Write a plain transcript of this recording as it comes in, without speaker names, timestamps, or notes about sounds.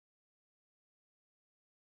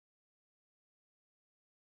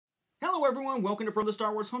Hello everyone, welcome to From the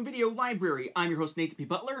Star Wars Home Video Library. I'm your host Nathan P.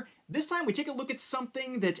 Butler. This time we take a look at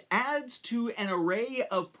something that adds to an array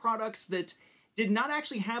of products that did not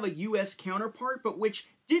actually have a US counterpart, but which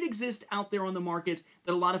did exist out there on the market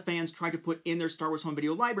that a lot of fans tried to put in their Star Wars Home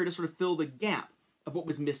Video Library to sort of fill the gap of what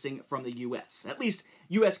was missing from the US. At least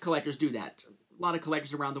US collectors do that. A lot of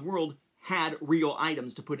collectors around the world had real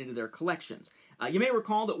items to put into their collections. You may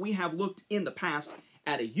recall that we have looked in the past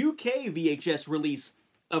at a UK VHS release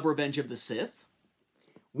of Revenge of the Sith.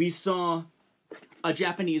 We saw a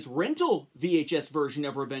Japanese rental VHS version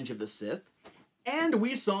of Revenge of the Sith. And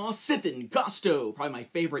we saw Sithin Gusto, probably my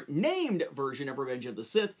favorite named version of Revenge of the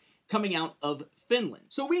Sith, coming out of Finland.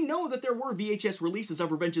 So we know that there were VHS releases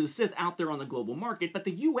of Revenge of the Sith out there on the global market, but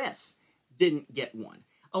the US didn't get one.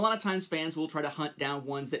 A lot of times fans will try to hunt down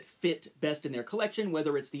ones that fit best in their collection,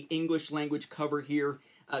 whether it's the English language cover here,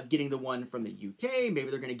 getting the one from the UK, maybe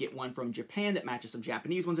they're going to get one from Japan that matches some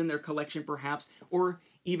Japanese ones in their collection perhaps, or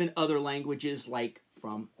even other languages like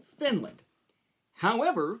from Finland.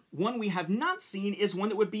 However, one we have not seen is one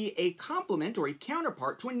that would be a complement or a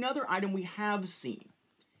counterpart to another item we have seen.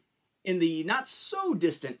 In the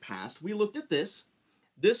not-so-distant past, we looked at this.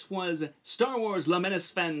 This was Star Wars La Menace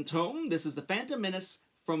Fantôme. This is the Phantom Menace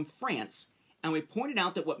from France, and we pointed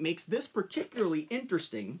out that what makes this particularly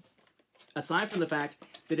interesting, aside from the fact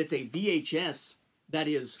that it's a VHS that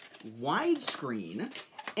is widescreen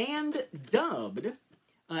and dubbed,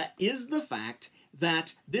 is the fact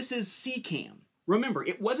that this is SECAM. Remember,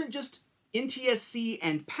 it wasn't just NTSC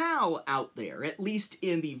and PAL out there, at least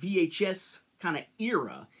in the VHS kind of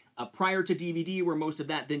era, prior to DVD, where most of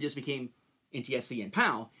that then just became NTSC and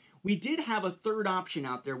PAL. We did have a third option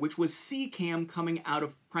out there, which was SECAM coming out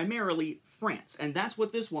of primarily France. And that's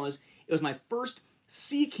what this was. It was my first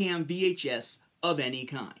SECAM VHS of any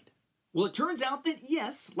kind. Well, it turns out that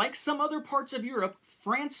yes, like some other parts of Europe,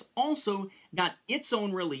 France also got its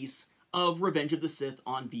own release of Revenge of the Sith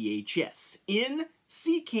on VHS in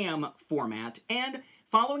SECAM format and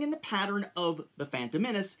following in the pattern of the Phantom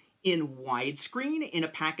Menace in widescreen in a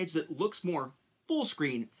package that looks more full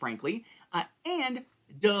screen, frankly, and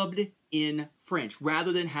dubbed in French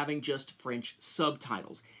rather than having just French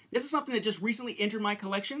subtitles. This is something that just recently entered my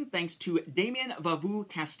collection thanks to Damien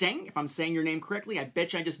Vavou-Castain. If I'm saying your name correctly, I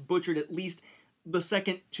bet you I just butchered at least the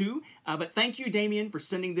second two. But thank you, Damien, for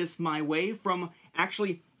sending this my way from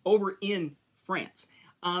actually over in France.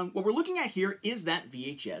 What we're looking at here is that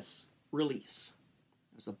VHS release.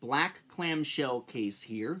 There's a black clamshell case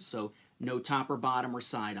here, so no top or bottom or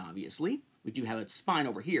side, obviously. We do have a spine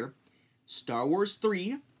over here. Star Wars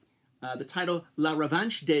 3, the title La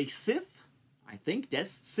Revanche des Sith, I think, des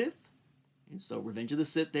Sith. Okay, so Revenge of the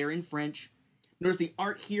Sith there in French. Notice the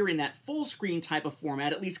art here in that full screen type of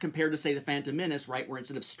format, at least compared to, say, the Phantom Menace, right, where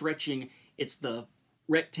instead of stretching, it's the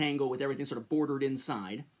rectangle with everything sort of bordered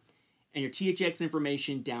inside. And your THX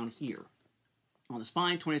information down here. On the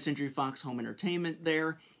spine, 20th Century Fox Home Entertainment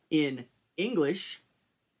there. In English,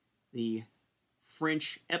 the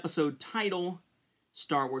French episode title,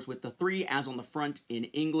 Star Wars with the 3, as on the front in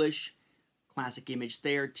English. Classic image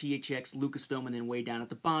there, THX, Lucasfilm, and then way down at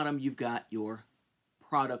the bottom, you've got your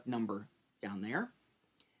product number down there.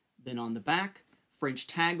 Then on the back, French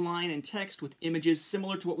tagline and text with images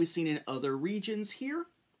similar to what we've seen in other regions here.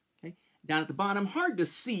 Okay. Down at the bottom, hard to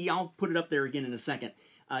see, I'll put it up there again in a second.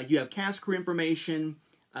 You have cast crew information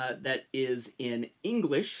that is in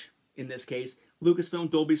English, in this case, Lucasfilm,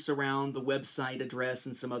 Dolby Surround, the website address,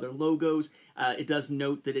 and some other logos. It does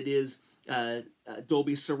note that it is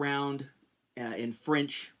Dolby Surround in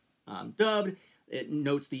French dubbed. It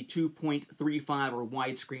notes the 2.35 or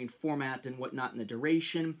widescreen format and whatnot in the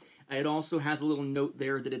duration. It also has a little note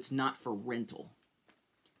there that it's not for rental.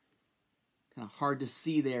 Kind of hard to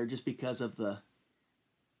see there just because of the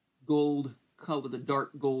gold color, the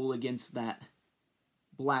dark gold against that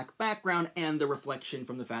black background and the reflection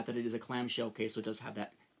from the fact that it is a clamshell case, so it does have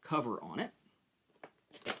that cover on it.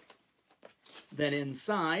 Then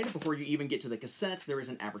inside, before you even get to the cassette, there is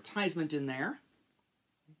an advertisement in there.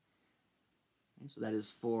 And so that is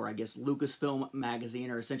for, I guess, Lucasfilm Magazine,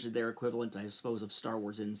 or essentially their equivalent, I suppose, of Star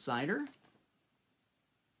Wars Insider.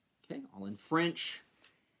 Okay, all in French.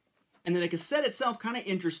 And then the cassette itself, kind of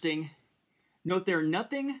interesting. Note there,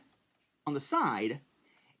 nothing on the side.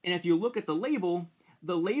 And if you look at the label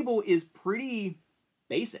is pretty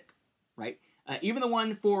basic, right? Even the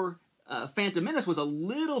one for Phantom Menace was a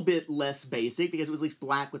little bit less basic because it was at least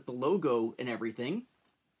black with the logo and everything.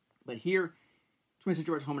 But here, 20th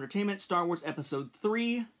Century Home Entertainment, Star Wars Episode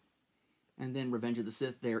 3, and then Revenge of the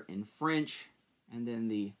Sith there in French, and then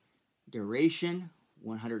the duration,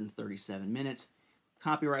 137 minutes.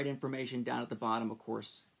 Copyright information down at the bottom, of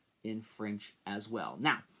course, in French as well.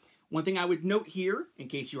 Now, one thing I would note here, in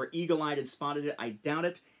case you are eagle-eyed and spotted it, I doubt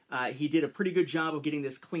it, he did a pretty good job of getting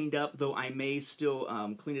this cleaned up, though I may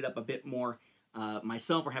still clean it up a bit more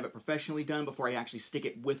myself or have it professionally done before I actually stick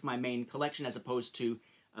it with my main collection as opposed to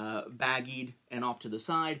baggied and off to the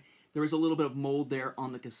side. There is a little bit of mold there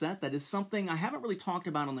on the cassette. That is something I haven't really talked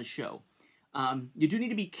about on the show. You do need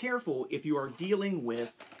to be careful if you are dealing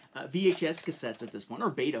with VHS cassettes at this point, or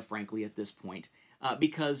beta, frankly, at this point,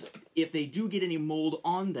 because if they do get any mold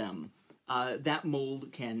on them, that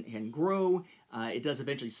mold can grow. It does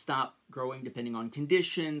eventually stop growing depending on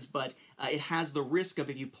conditions, but it has the risk of,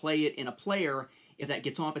 if you play it in a player, if that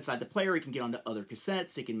gets off inside the player, it can get onto other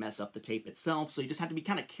cassettes, it can mess up the tape itself, so you just have to be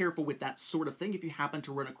kind of careful with that sort of thing if you happen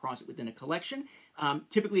to run across it within a collection.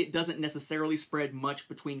 Typically, it doesn't necessarily spread much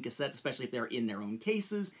between cassettes, especially if they're in their own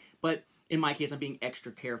cases, but in my case, I'm being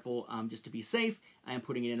extra careful just to be safe. I am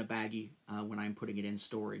putting it in a baggie when I'm putting it in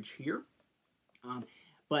storage here.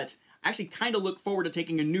 But I actually kind of look forward to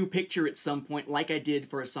taking a new picture at some point, like I did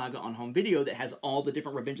for a Saga on home video that has all the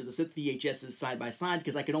different Revenge of the Sith VHSs side by side,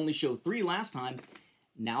 because I could only show 3 last time.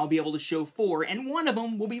 Now I'll be able to show 4, and one of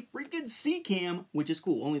them will be freaking SECAM, which is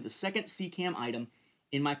cool. Only the second SECAM item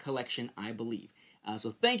in my collection, I believe. So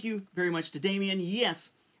thank you very much to Damien.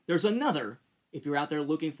 Yes, there's another, if you're out there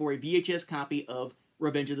looking for a VHS copy of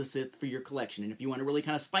Revenge of the Sith for your collection. And if you want to really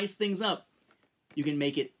kind of spice things up, you can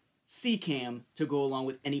make it SECAM to go along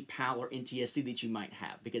with any PAL or NTSC that you might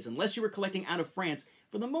have. Because unless you were collecting out of France,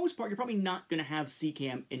 for the most part, you're probably not going to have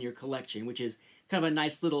SECAM in your collection, which is kind of a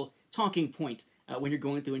nice little talking point when you're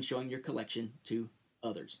going through and showing your collection to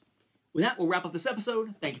others. With that, we'll wrap up this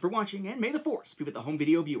episode. Thank you for watching, and may the Force be with the home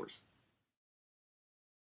video viewers.